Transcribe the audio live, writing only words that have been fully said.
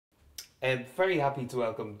Very happy to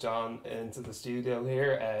welcome John into the studio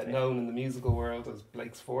here, known in the musical world as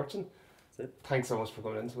Blake's Fortune. That's it. Thanks so much for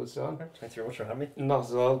coming into us, John. Thanks very much for having me.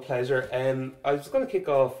 Not at all, pleasure. I was going to kick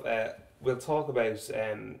off, we'll talk about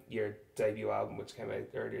your debut album, which came out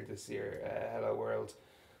earlier this year, Hello World.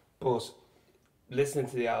 But listening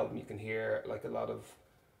to the album, you can hear like a lot of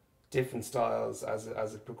different styles as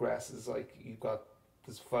it progresses. Like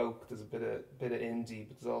there's folk, there's a bit of indie,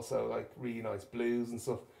 but there's also like really nice blues and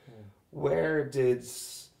stuff. Where did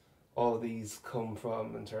all of these come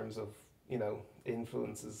from in terms of,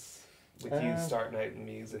 influences with you starting out in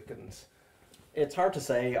music? And it's hard to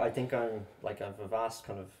say. I think I have a vast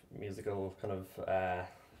kind of musical kind of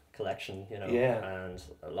collection, and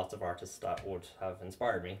lots of artists that would have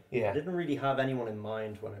inspired me. Yeah. I didn't really have anyone in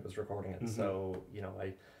mind when I was recording it, so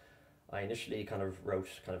I initially kind of wrote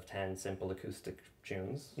kind of 10 simple acoustic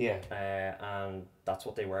tunes. Yeah. And that's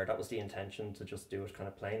what they were. That was the intention, to just do it kind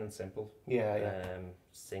of plain and simple. Yeah.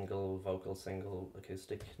 Single vocal, single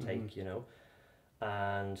acoustic take,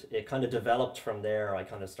 And it kind of developed from there. I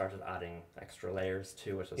kind of started adding extra layers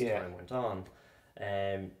to it as time went on.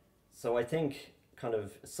 So I think kind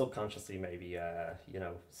of subconsciously maybe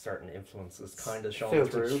certain influences kind of shone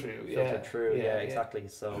through. Filtered through. Yeah, exactly.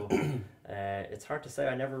 So it's hard to say.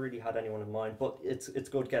 I never really had anyone in mind, but it's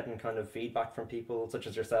good getting kind of feedback from people such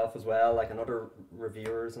as yourself as well, like, and other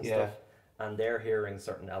reviewers and stuff, and they're hearing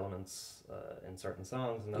certain elements in certain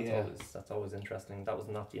songs, and that's always interesting. That was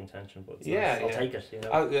not the intention, but I'll take it.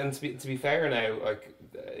 And to be fair now, like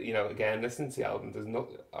again, listening to the album,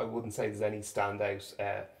 I wouldn't say there's any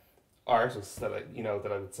standout artists that I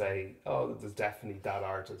would say, oh, there's definitely that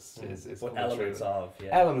artist is what coming elements through.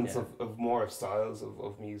 elements of more of styles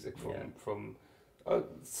of music from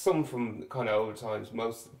some from kind of older times,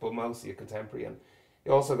 but mostly a contemporary. And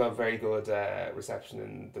you also got very good reception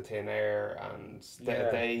in the Thin Air, and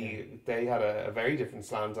they had a very different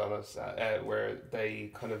slant on it, where they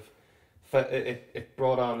kind of it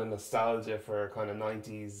brought on a nostalgia for kind of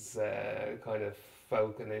 90s kind of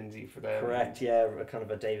folk and indie for them. Correct, yeah, kind of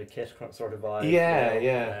a David Kitt sort of vibe.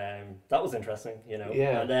 That was interesting,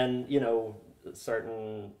 And then,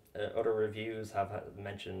 certain other reviews have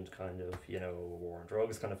mentioned kind of, war and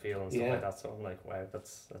drugs kind of feel and stuff like that. So I'm like, wow,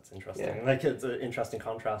 that's interesting. Yeah. Like, it's an interesting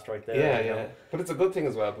contrast right there. Yeah. But it's a good thing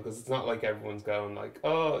as well, because it's not like everyone's going like,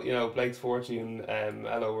 oh, Blake's Fortune,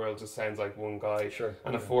 Hello World just sounds like one guy. Sure.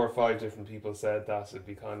 And if 4 or 5 different people said that, it'd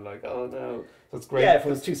be kind of like, oh no. So it's great. Yeah, if it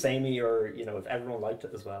was too samey, or if everyone liked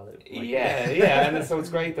it as well. And so it's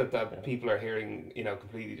great that people are hearing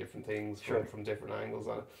completely different things from different angles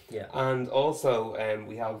on it. Yeah. And also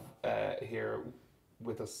we have here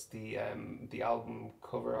with us the album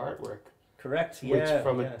cover artwork. Correct. Which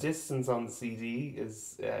from a distance on the CD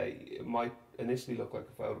is it might initially look like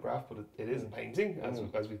a photograph, but it is a painting, as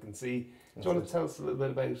we can see. Do you want to tell us a little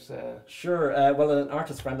bit about? Sure. Well, an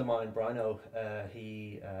artist friend of mine, Brino,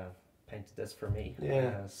 he painted this for me.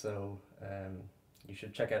 So you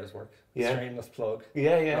should check out his work. Shameless plug.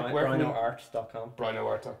 BrinoArt.com.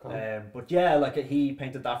 BrinoArt.com. But yeah, like he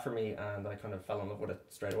painted that for me, and I kind of fell in love with it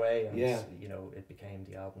straight away. And it became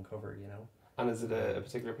the album cover. And is it a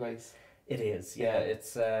particular place? It is. Yeah,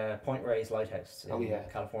 it's Point Reyes Lighthouse in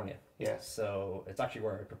California. Yeah. So it's actually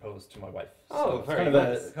where I proposed to my wife. Oh, so very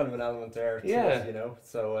nice. Kind of an element there.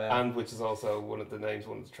 So and which is also one of the names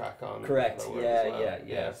one of the track on. Correct.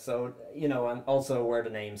 Yeah. So and also where the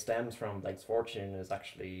name stems from, Blake's Fortune, is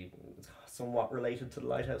actually somewhat related to the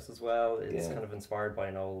lighthouse as well. It's kind of inspired by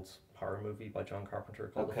an old horror movie by John Carpenter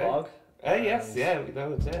called The Fog. Yes, we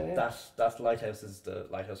know it. That lighthouse is the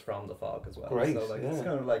lighthouse from The Fog as well. Great. So it's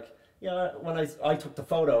kind of like. Yeah, when I took the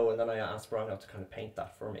photo, and then I asked Brino to kind of paint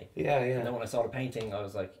that for me. Yeah. And then when I saw the painting, I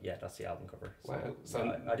was like, yeah, that's the album cover. So, wow.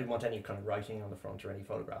 So I didn't want any kind of writing on the front or any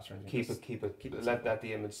photographs or anything. Keep it. Let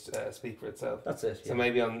the image speak for itself. That's it. So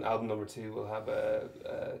maybe on album number 2 we'll have a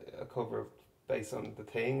cover based on The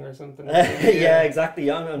Thing or something. Exactly.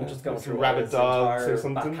 I'm just going through Rabid Dogs or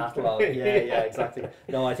something. Back catalogue. Exactly.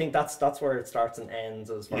 No, I think that's where it starts and ends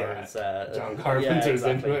as far as John Carpenter's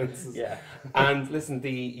influences. Yeah. And listen,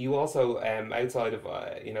 you also outside of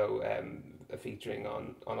featuring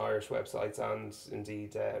on Irish websites and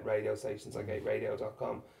indeed radio stations like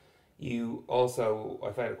 8radio.com, you also,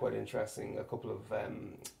 I found it quite interesting, a couple of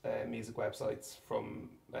music websites from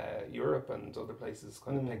Europe and other places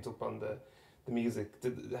kind of picked up on the music.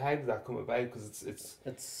 How did that come about? Because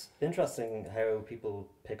it's interesting how people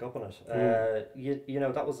pick up on it.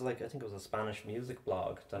 That was I think it was a Spanish music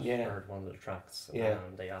blog that heard one of the tracks,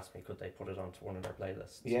 and they asked me could they put it onto one of their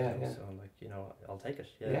playlists. So I'm like, I'll take it.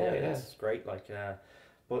 It's great.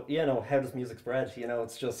 But you know, how does music spread? You know,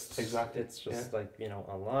 it's just Exactly. it's just like, you know,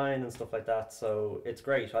 online and stuff like that. So it's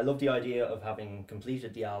great. I love the idea of having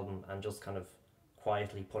completed the album and just kind of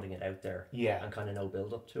quietly putting it out there Yeah. and kind of no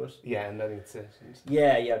build up to it. Yeah, and letting it sit.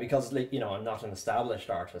 Yeah, because like, you know, I'm not an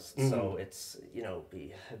established artist, Mhm. so it's, you know,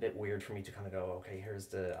 be a bit weird for me to kind of go, okay, here's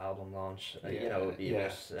the album launch. You Yeah, know, it'd be yeah. a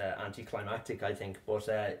bit anticlimactic, I think. But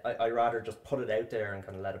I rather just put it out there and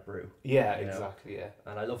kind of let it brew. Yeah, You know? exactly. Yeah.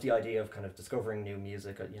 And I love the idea of kind of discovering new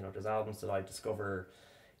music. You know, there's albums that I discover,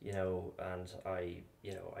 you know, and I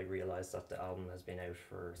realize that the album has been out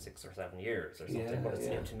for 6 or 7 years or something, Yeah, but it's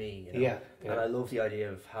yeah. new to me. You know? Yeah. And I love the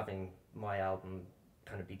idea of having my album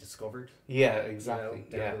kind of be discovered. Yeah, You exactly.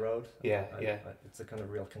 know, down the road. Yeah, yeah. It's a kind of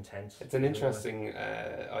real content. It's an in a way. interesting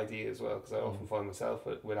idea as well, because I often find myself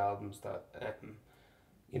with albums that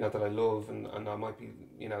you know, that I love, and I might be,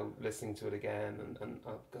 you know, listening to it again, and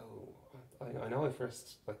I'll go, I know I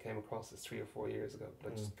first like came across this 3 or 4 years ago,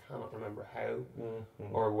 but I just cannot remember how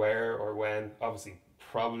or where or when. Obviously,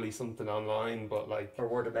 probably something online, but like, or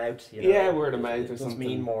word of mouth. You know, yeah, word of mouth It or does something.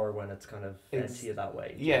 mean more when it's kind of fed to you that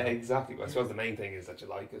way. Yeah, you know? exactly. But I suppose the main thing is that you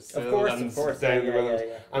like it still, Of course, and yeah, down the road.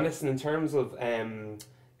 yeah. And listen, in terms of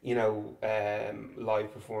you know,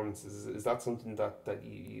 live performances, is that something that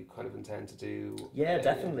you kind of intend to do? Yeah,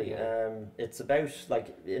 definitely. Yeah. It's about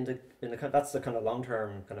like in the that's the kind of long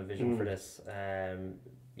term kind of vision for Mm. this.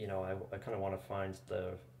 You know, I kind of want to find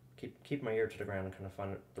keep my ear to the ground and kind of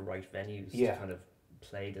find the right venues Yeah. to kind of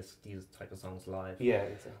play these type of songs live. Yeah,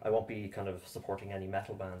 exactly. I won't be kind of supporting any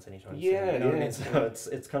metal bands anytime soon. Yeah, You know what I yeah, mean? So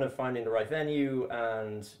yeah. it's kind of finding the right venue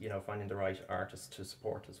and, you know, finding the right artist to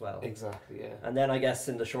support as well. Exactly, yeah. And then I guess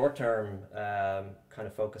in the short term, kind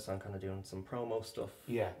of focus on kind of doing some promo stuff,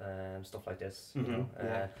 Yeah. stuff like this, Mhm, you know,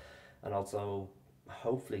 yeah. and also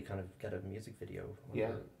hopefully kind of get a music video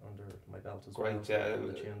under my belt as Great, well. yeah. For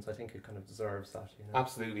the tunes, I think it kind of deserves that, you know.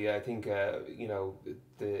 Absolutely, I think you know,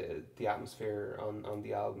 the atmosphere on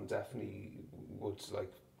the album definitely would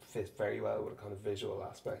like fit very well with a kind of visual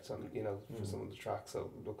aspect on, you know, for some of the tracks. So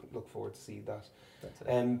look forward to see that. That's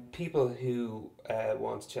it. People who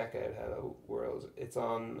want to check out Hello World, it's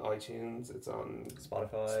on iTunes, it's on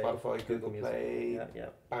Spotify, Google Music. Play, Yeah.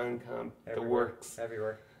 Bandcamp, the Everywhere. works.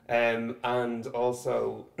 Everywhere. And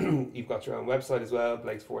also you've got your own website as well,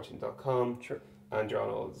 blakesfortune.com. Sure. And you're on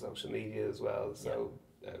all the social media as well, so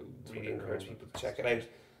really Twitter encourage and people to check it out.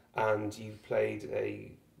 And you've played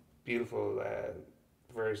a beautiful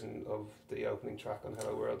version of the opening track on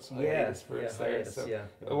Hello World. Hiatus for us there. Hiatus, So yeah.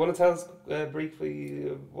 want to tell us briefly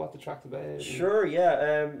what the track's about? Sure,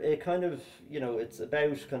 yeah. It kind of, you know, it's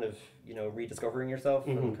about kind of, you know, rediscovering yourself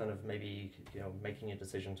Mhm. and kind of maybe, you know, making a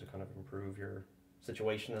decision to kind of improve your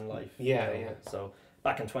situation in life. Yeah, you know? yeah. So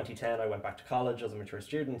back in 2010, I went back to college as a mature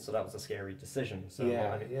student, so that was a scary decision. So,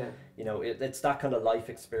 yeah. you know, it's that kind of life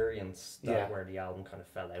experience that Yeah. where the album kind of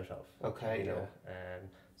fell out of. Okay, You yeah. know,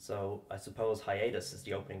 so I suppose Hiatus is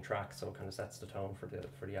the opening track, so it kind of sets the tone for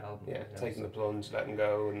the album. Yeah, you know, taking so- the plunge, letting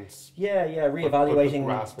go, and Yeah, reevaluating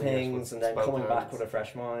grasping it things with and then both coming back hands. with a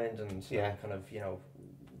fresh mind and Yeah. kind of, you know,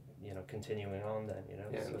 continuing on then, you know.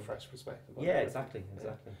 yeah, so- and a fresh perspective. on yeah, it. exactly.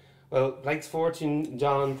 Well, Blake's Fortune,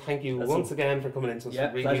 John, thank you That's once again for coming in to us. Yeah,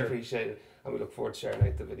 We really pleasure. appreciate it. And we look forward to sharing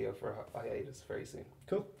out the video for Hiatus very soon.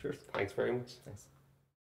 Cool. Cheers. Thanks very much. Thanks.